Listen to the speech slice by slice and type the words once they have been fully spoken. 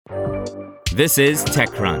This is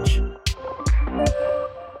TechCrunch.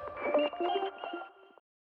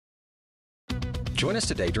 Join us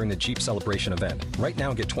today during the Jeep Celebration event. Right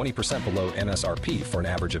now, get 20% below MSRP for an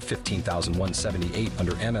average of $15,178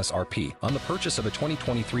 under MSRP on the purchase of a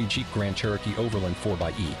 2023 Jeep Grand Cherokee Overland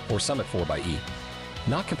 4xE or Summit 4xE.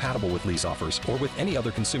 Not compatible with lease offers or with any other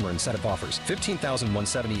consumer incentive offers.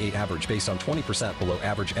 $15,178 average based on 20% below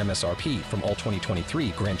average MSRP from all 2023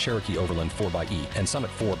 Grand Cherokee Overland 4xE and Summit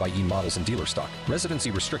 4xE models in dealer stock. Residency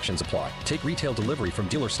restrictions apply. Take retail delivery from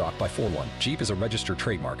dealer stock by 4/1. Jeep is a registered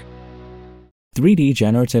trademark. 3D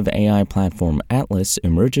generative AI platform Atlas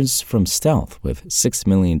emerges from stealth with $6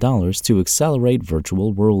 million to accelerate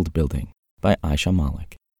virtual world building by Aisha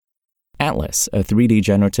Malik. Atlas, a 3D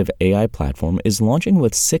generative AI platform, is launching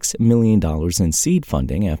with $6 million in seed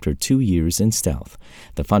funding after 2 years in stealth.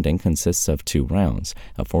 The funding consists of 2 rounds,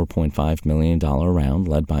 a $4.5 million round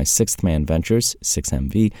led by Sixth Man Ventures,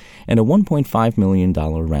 6MV, and a $1.5 million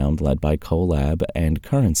round led by Colab and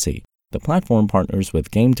Currency. The platform partners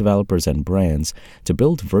with game developers and brands to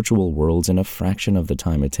build virtual worlds in a fraction of the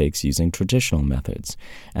time it takes using traditional methods.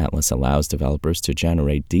 Atlas allows developers to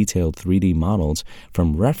generate detailed 3D models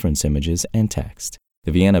from reference images and text.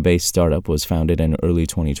 The Vienna-based startup was founded in early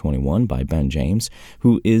 2021 by Ben James,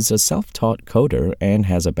 who is a self-taught coder and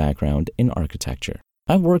has a background in architecture.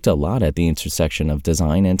 "I've worked a lot at the intersection of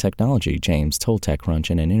design and technology," James told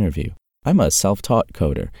TechCrunch in an interview. "I'm a self-taught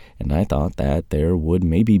coder, and I thought that there would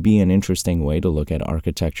maybe be an interesting way to look at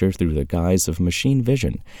architecture through the guise of machine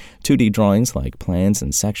vision. 2D drawings like plans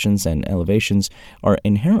and sections and elevations are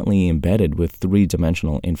inherently embedded with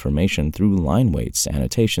 3-dimensional information through line weights,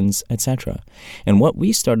 annotations, etc. And what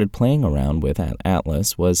we started playing around with at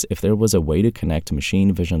Atlas was if there was a way to connect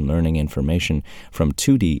machine vision learning information from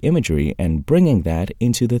 2D imagery and bringing that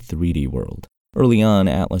into the 3D world." Early on,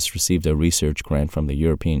 Atlas received a research grant from the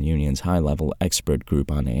European Union's high-level expert group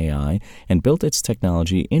on AI and built its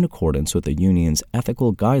technology in accordance with the Union's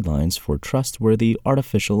ethical guidelines for trustworthy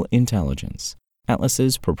artificial intelligence.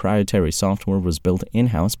 Atlas's proprietary software was built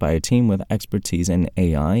in-house by a team with expertise in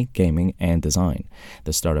AI, gaming, and design.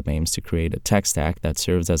 The startup aims to create a tech stack that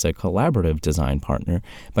serves as a collaborative design partner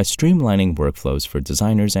by streamlining workflows for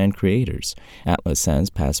designers and creators. Atlas says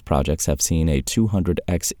past projects have seen a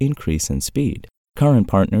 200x increase in speed. Current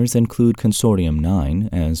partners include Consortium 9,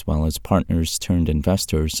 as well as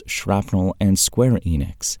partners-turned-investors Shrapnel and Square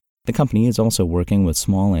Enix. The company is also working with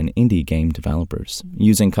small and indie game developers.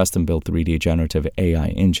 Using custom-built 3D generative AI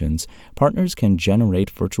engines, partners can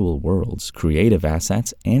generate virtual worlds, creative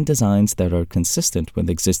assets, and designs that are consistent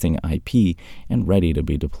with existing IP and ready to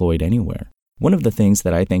be deployed anywhere. One of the things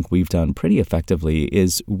that I think we've done pretty effectively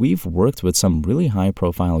is we've worked with some really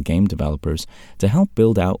high-profile game developers to help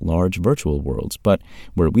build out large virtual worlds, but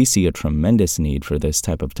where we see a tremendous need for this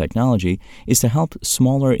type of technology is to help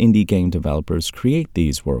smaller indie game developers create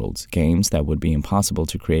these worlds, games that would be impossible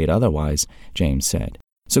to create otherwise, James said.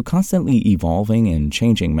 So constantly evolving and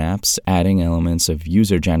changing maps, adding elements of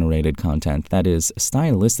user-generated content that is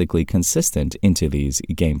stylistically consistent into these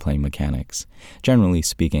gameplay mechanics. Generally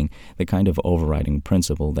speaking, the kind of overriding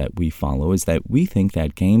principle that we follow is that we think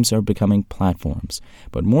that games are becoming platforms.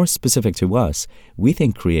 But more specific to us, we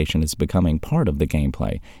think creation is becoming part of the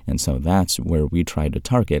gameplay, and so that's where we try to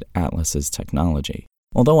target Atlas's technology.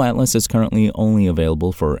 Although Atlas is currently only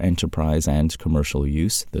available for enterprise and commercial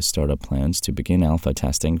use, the startup plans to begin alpha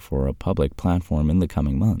testing for a public platform in the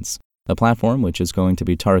coming months. The platform, which is going to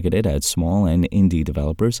be targeted at small and indie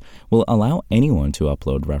developers, will allow anyone to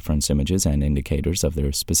upload reference images and indicators of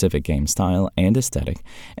their specific game style and aesthetic,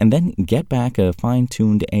 and then get back a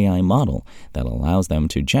fine-tuned AI model that allows them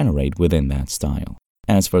to generate within that style.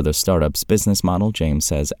 As for the startup's business model, James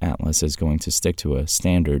says Atlas is going to stick to a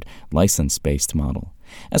standard license-based model.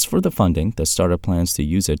 As for the funding, the startup plans to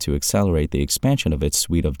use it to accelerate the expansion of its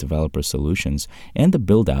suite of developer solutions and the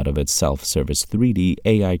build-out of its self-service 3D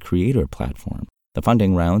AI creator platform. The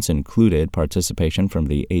funding rounds included participation from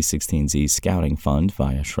the A16Z Scouting Fund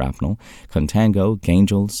via Shrapnel, Contango,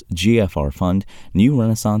 Gangels, GFR Fund, New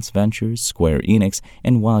Renaissance Ventures, Square Enix,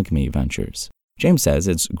 and Wagmi Ventures. James says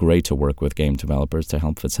it's great to work with game developers to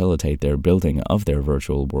help facilitate their building of their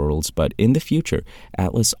virtual worlds, but in the future,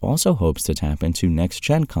 Atlas also hopes to tap into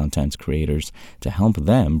next-gen content creators to help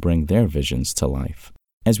them bring their visions to life.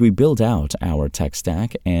 As we build out our tech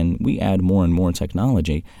stack and we add more and more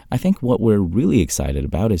technology, I think what we're really excited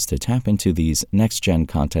about is to tap into these next-gen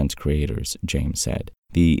content creators, James said.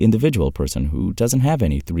 The individual person who doesn't have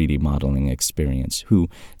any 3D modeling experience, who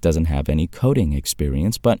doesn't have any coding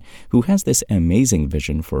experience, but who has this amazing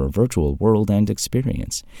vision for a virtual world and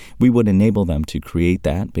experience. We would enable them to create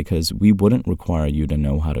that because we wouldn't require you to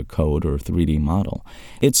know how to code or 3D model.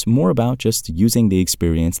 It's more about just using the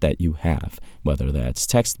experience that you have, whether that's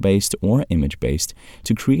text-based or image-based,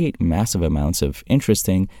 to create massive amounts of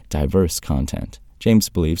interesting, diverse content. James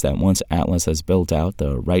believes that once Atlas has built out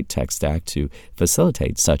the right tech stack to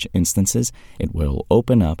facilitate such instances, it will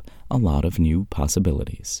open up a lot of new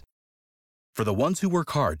possibilities. For the ones who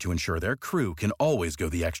work hard to ensure their crew can always go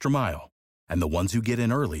the extra mile, and the ones who get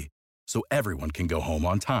in early so everyone can go home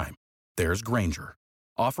on time, there's Grainger,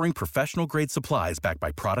 offering professional-grade supplies backed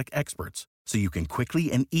by product experts so you can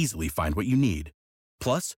quickly and easily find what you need.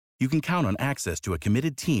 Plus, you can count on access to a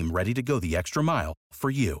committed team ready to go the extra mile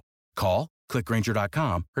for you. Call, click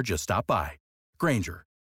Grainger.com, or just stop by. Grainger,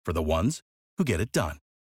 for the ones who get it done.